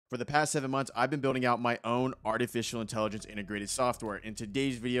For the past 7 months, I've been building out my own artificial intelligence integrated software. In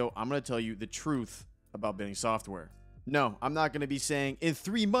today's video, I'm going to tell you the truth about building software. No, I'm not going to be saying in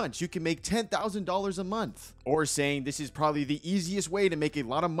 3 months you can make $10,000 a month, or saying this is probably the easiest way to make a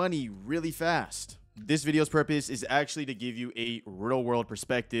lot of money really fast. This video's purpose is actually to give you a real world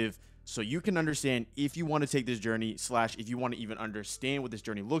perspective so you can understand if you want to take this journey, / if you want to even understand what this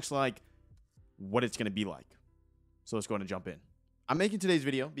journey looks like, what it's going to be like. So let's go ahead and jump in. I'm making today's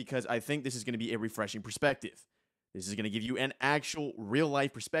video because I think this is going to be a refreshing perspective. This is going to give you an actual real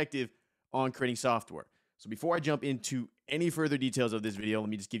life perspective on creating software. So before I jump into any further details of this video, let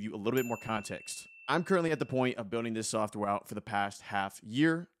me just give you a little bit more context. I'm currently at the point of building this software out for the past half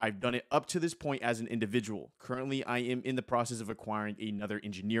year. I've done it up to this point as an individual. Currently, I am in the process of acquiring another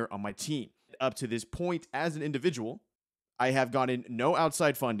engineer on my team. Up to this point as an individual, I have gotten no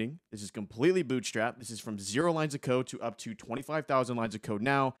outside funding. This is completely bootstrap. This is from 0 lines of code to up to 25,000 lines of code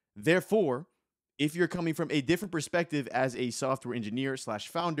now. Therefore, if you're coming from a different perspective as a software engineer /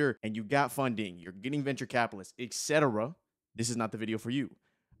 founder and you got funding, you're getting venture capitalists, etc., this is not the video for you.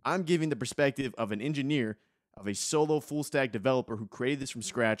 I'm giving the perspective of an engineer, of a solo full stack developer who created this from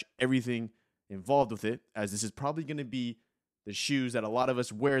scratch, everything involved with it, as this is probably going to be the shoes that a lot of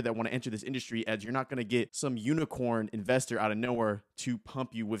us wear that want to enter this industry, as you're not going to get some unicorn investor out of nowhere to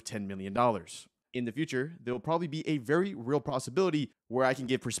pump you with $10 million. In the future, there will probably be a very real possibility where I can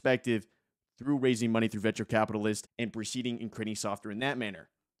give perspective through raising money through venture capitalists and proceeding and creating software in that manner.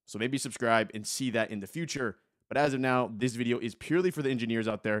 So maybe subscribe and see that in the future. But as of now, this video is purely for the engineers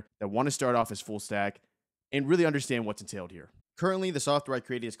out there that want to start off as full stack and really understand what's entailed here. Currently, the software I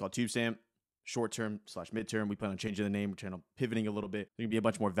created is called TubeStamp. Short-term / midterm. We plan on changing the name. We're trying to pivoting a little bit. There's going to be a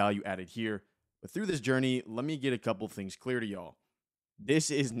bunch more value added here. But through this journey, let me get a couple things clear to y'all.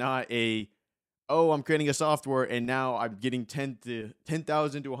 This is not I'm creating a software and now I'm getting $10,000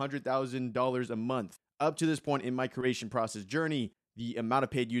 to $100,000 a month. Up to this point in my creation process journey, the amount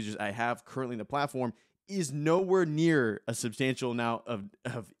of paid users I have currently in the platform is nowhere near a substantial amount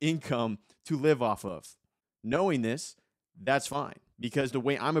of income to live off of. Knowing this, that's fine, because the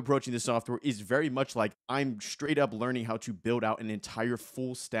way I'm approaching this software is very much like I'm straight up learning how to build out an entire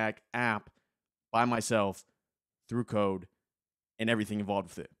full stack app by myself through code and everything involved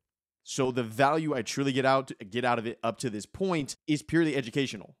with it. So the value I truly get out of it up to this point is purely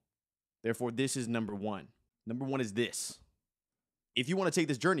educational. Therefore, this is number one. Number one is this. If you want to take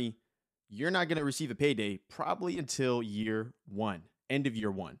this journey, you're not going to receive a payday probably until year 1, end of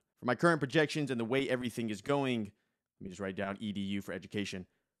year 1. For my current projections and the way everything is going, let me just write down EDU for education.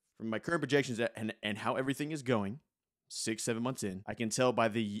 From my current projections and how everything is going, 6-7 months in, I can tell by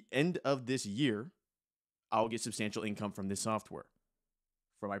the end of this year, I'll get substantial income from this software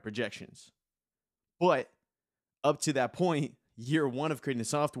for my projections. But up to that point, year 1 of creating the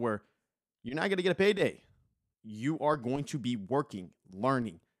software, you're not going to get a payday. You are going to be working,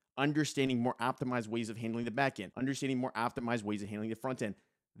 learning, understanding more optimized ways of handling the back end, understanding more optimized ways of handling the front end.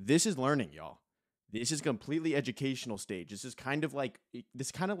 This is learning, y'all. This is completely educational stage. This kind of like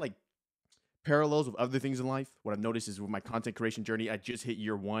parallels with other things in life. What I've noticed is with my content creation journey, I just hit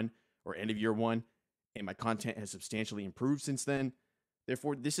year 1 or end of year 1, and my content has substantially improved since then.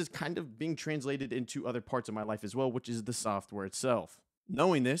 Therefore, this is kind of being translated into other parts of my life as well, which is the software itself.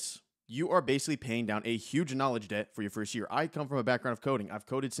 Knowing this, you are basically paying down a huge knowledge debt for your first year. I come from a background of coding. I've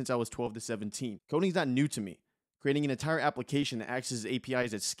coded since I was 12 to 17. Coding is not new to me. Creating an entire application that accesses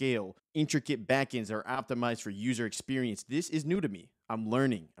APIs at scale, intricate backends that are optimized for user experience. This is new to me. I'm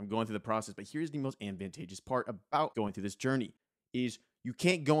learning. I'm going through the process. But here's the most advantageous part about going through this journey is you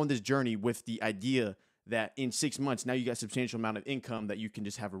can't go on this journey with the idea that in 6 months, now you got a substantial amount of income that you can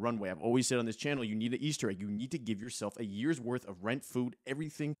just have a runway. I've always said on this channel, you need an Easter egg. You need to give yourself a year's worth of rent, food,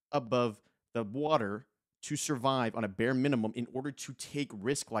 everything above the water to survive on a bare minimum in order to take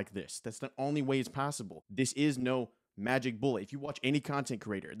risk like this. That's the only way it's possible. This is no magic bullet. If you watch any content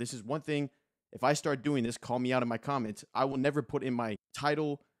creator, this is one thing. If I start doing this, call me out in my comments. I will never put in my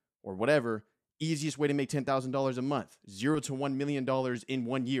title or whatever, easiest way to make $10,000 a month, $0 to $1 million in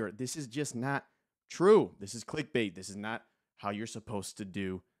 1 year. This is just not true. This is clickbait. This is not how you're supposed to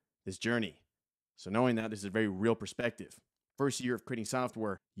do this journey. So knowing that, this is a very real perspective. First year of creating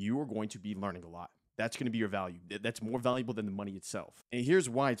software, you are going to be learning a lot. That's going to be your value. That's more valuable than the money itself. And here's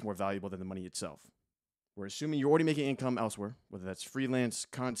why it's more valuable than the money itself. We're assuming you're already making income elsewhere, whether that's freelance,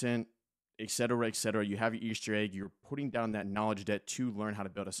 content, etc., etc. You have your Easter egg. You're putting down that knowledge debt to learn how to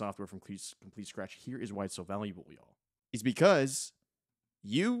build a software from complete scratch. Here is why it's so valuable, y'all. It's because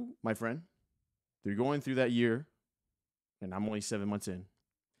you, my friend, through going through that year, and I'm only 7 months in,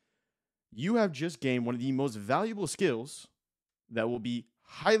 you have just gained one of the most valuable skills that will be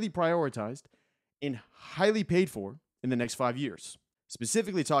highly prioritized and highly paid for in the next 5 years.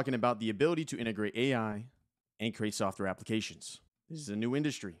 Specifically talking about the ability to integrate AI and create software applications. This is a new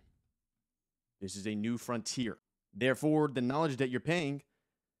industry. This is a new frontier. Therefore, the knowledge that you're paying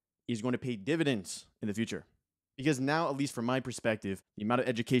is going to pay dividends in the future. Because now, at least from my perspective, the amount of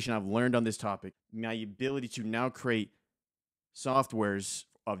education I've learned on this topic, my ability to now create softwares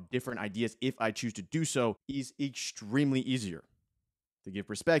of different ideas, if I choose to do so, is extremely easier. To give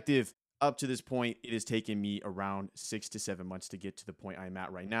perspective, up to this point, it has taken me around 6 to 7 months to get to the point I'm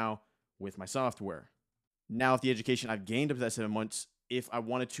at right now with my software. Now, with the education I've gained up to that 7 months, if I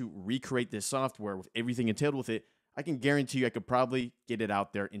wanted to recreate this software with everything entailed with it, I can guarantee you I could probably get it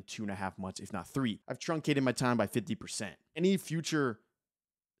out there in 2.5 months, if not 3. I've truncated my time by 50%. Any future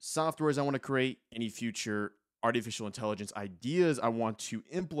softwares I want to create, any future artificial intelligence ideas I want to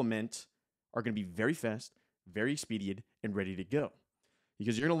implement are going to be very fast, very expedient, and ready to go.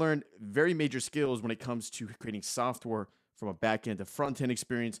 Because you're going to learn very major skills when it comes to creating software from a back-end to front-end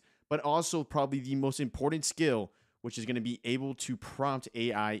experience, but also probably the most important skill, which is going to be able to prompt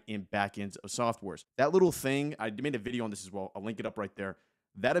AI in backends of softwares. That little thing, I made a video on this as well. I'll link it up right there.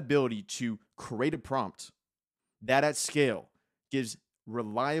 That ability to create a prompt that at scale gives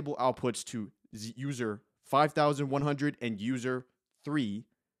reliable outputs to user 5,100 and user 3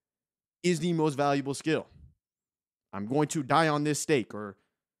 is the most valuable skill. I'm going to die on this stake, or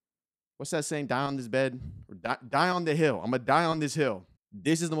what's that saying? Die on this bed, or die on the hill. I'm going to die on this hill.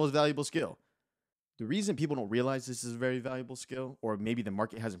 This is the most valuable skill. The reason people don't realize this is a very valuable skill, or maybe the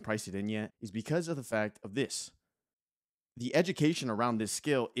market hasn't priced it in yet, is because of the fact of this. The education around this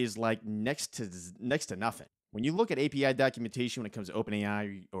skill is like next to nothing. When you look at API documentation when it comes to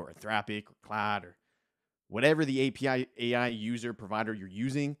OpenAI or Anthropic or Cloud or whatever the API AI user provider you're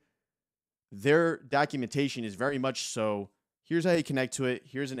using, their documentation is very much so, here's how you connect to it,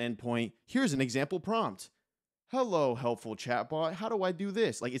 here's an endpoint, here's an example prompt. Hello, helpful chatbot. How do I do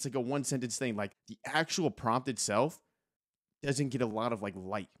this? Like, it's like a one-sentence thing. Like, the actual prompt itself doesn't get a lot of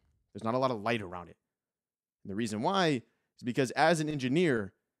light. There's not a lot of light around it. And the reason why is because as an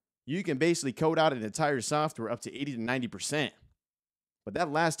engineer, you can basically code out an entire software up to 80 to 90%. But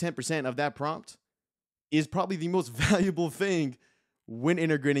that last 10% of that prompt is probably the most valuable thing when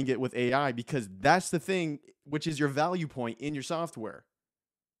integrating it with AI, because that's the thing which is your value point in your software.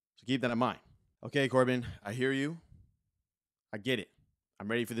 So keep that in mind. Okay, Corbin, I hear you. I get it. I'm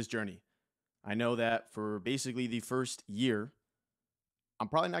ready for this journey. I know that for basically the first year, I'm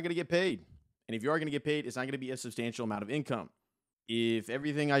probably not going to get paid. And if you are going to get paid, it's not going to be a substantial amount of income. If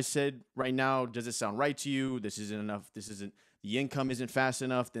everything I said right now doesn't sound right to you, this isn't enough, the income isn't fast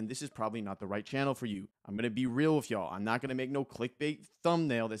enough, then this is probably not the right channel for you. I'm going to be real with y'all. I'm not going to make no clickbait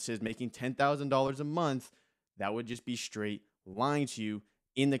thumbnail that says making $10,000 a month. That would just be straight lying to you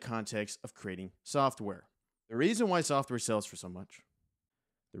in the context of creating software. The reason why software sells for so much,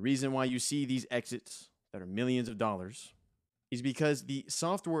 the reason why you see these exits that are millions of dollars, is because the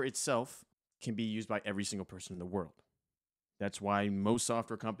software itself can be used by every single person in the world. That's why most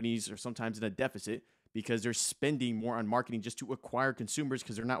software companies are sometimes in a deficit, because they're spending more on marketing just to acquire consumers,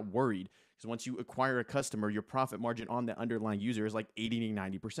 because they're not worried. Because once you acquire a customer, your profit margin on the underlying user is like 80 to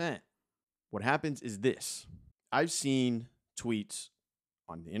 90%. What happens is this. I've seen tweets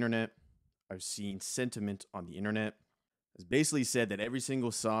on the internet. I've seen sentiment on the internet. It's basically said that every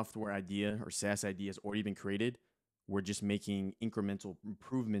single software idea or SaaS idea has already been created. We're just making incremental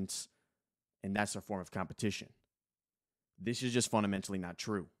improvements, and that's our form of competition. This is just fundamentally not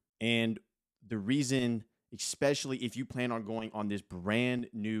true. And the reason, especially if you plan on going on this brand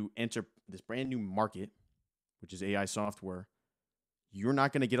new market, which is AI software, you're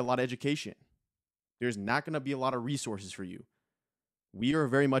not going to get a lot of education. There's not going to be a lot of resources for you. We are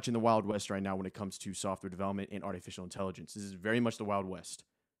very much in the Wild West right now when it comes to software development and artificial intelligence. This is very much the Wild West.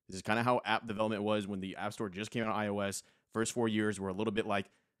 This is kind of how app development was when the App Store just came out on iOS. First 4 years were a little bit like,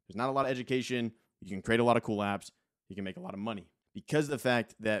 there's not a lot of education. You can create a lot of cool apps. You can make a lot of money. Because of the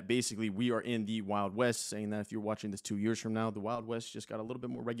fact that basically we are in the Wild West, saying that if you're watching this 2 years from now, the Wild West just got a little bit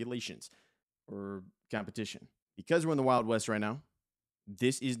more regulations or competition. Because we're in the Wild West right now,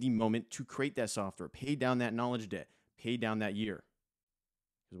 this is the moment to create that software, pay down that knowledge debt, pay down that year.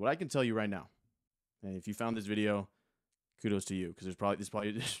 Because what I can tell you right now, and if you found this video, kudos to you, because this probably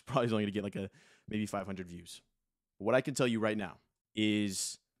is only going to get like maybe 500 views. But what I can tell you right now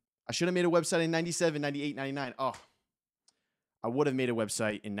is I should have made a website in 97, 98, 99. Oh, I would have made a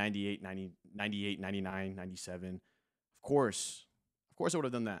website in 98, 90, 98, 99, 97. Of course I would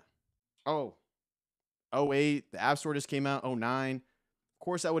have done that. Oh, 08, the App Store just came out, 09. Of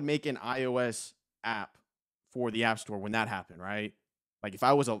course I would make an iOS app for the App Store when that happened, right? Like if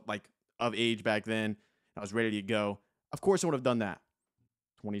I was of age back then, I was ready to go. Of course I would have done that.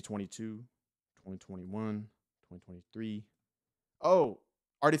 2022, 2021, 2023. Oh,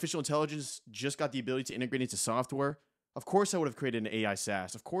 artificial intelligence just got the ability to integrate into software. Of course I would have created an AI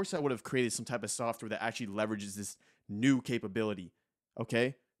SaaS. Of course I would have created some type of software that actually leverages this new capability.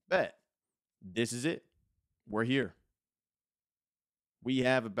 Okay, bet. This is it. We're here. We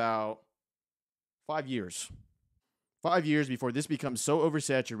have about 5 years. 5 years before this becomes so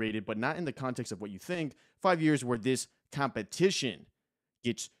oversaturated, but not in the context of what you think. 5 years where this competition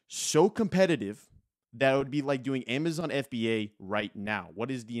gets so competitive that it would be like doing Amazon FBA right now. What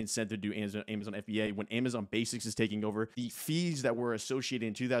is the incentive to do Amazon FBA when Amazon Basics is taking over? The fees that were associated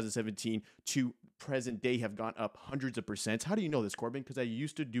in 2017 to present day have gone up hundreds of percent. How do you know this, Corbin? Because I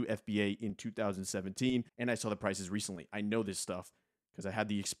used to do FBA in 2017 and I saw the prices recently. I know this stuff because I had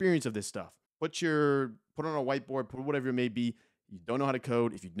the experience of this stuff. Put on a whiteboard, put whatever it may be. You don't know how to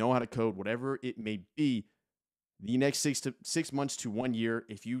code. If you know how to code, whatever it may be, the next 6 months to 1 year,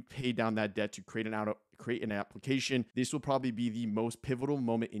 if you pay down that debt to create an application, this will probably be the most pivotal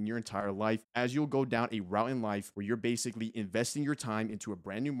moment in your entire life, as you'll go down a route in life where you're basically investing your time into a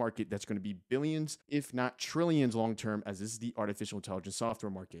brand new market that's going to be billions, if not trillions long term, as this is the artificial intelligence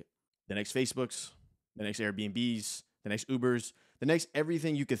software market. The next Facebooks, the next Airbnbs, the next Ubers, the next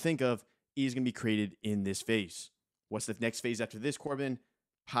everything you could think of is going to be created in this phase. What's the next phase after this, Corbin?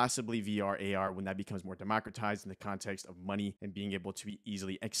 Possibly VR, AR, when that becomes more democratized in the context of money and being able to be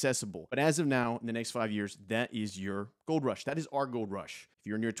easily accessible. But as of now, in the next 5 years, that is your gold rush. That is our gold rush. If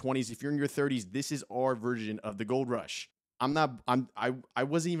you're in your 20s, if you're in your 30s, this is our version of the gold rush. I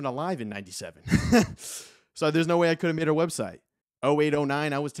wasn't even alive in 97. So there's no way I could have made a website. 08,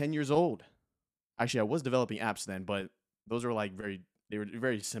 09, I was 10 years old. Actually, I was developing apps then, but those are they were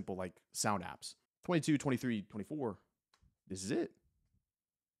very simple, like sound apps. 22, 23, 24, this is it.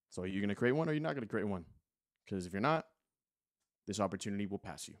 So are you going to create one or are you not going to create one? Because if you're not, this opportunity will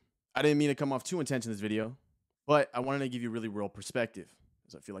pass you. I didn't mean to come off too intense in this video, but I wanted to give you really real perspective.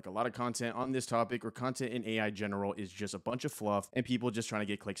 Because I feel like a lot of content on this topic or content in AI general is just a bunch of fluff and people just trying to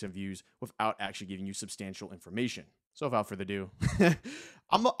get clicks and views without actually giving you substantial information. So without further ado,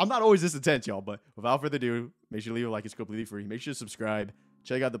 I'm not always this intense, y'all, but without further ado, make sure to leave a like. It's completely free. Make sure to subscribe.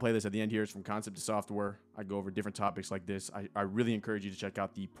 Check out the playlist at the end here. It's from concept to software. I go over different topics like this. I really encourage you to check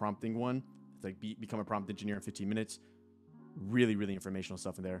out the prompting one. It's like become a prompt engineer in 15 minutes. Really, really informational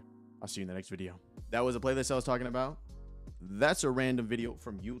stuff in there. I'll see you in the next video. That was a playlist I was talking about. That's a random video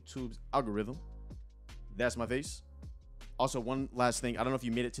from YouTube's algorithm. That's my face. Also, one last thing. I don't know if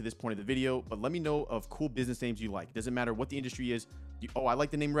you made it to this point of the video, but let me know of cool business names you like. It doesn't matter what the industry is. I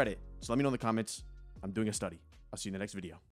like the name Reddit. So let me know in the comments. I'm doing a study. I'll see you in the next video.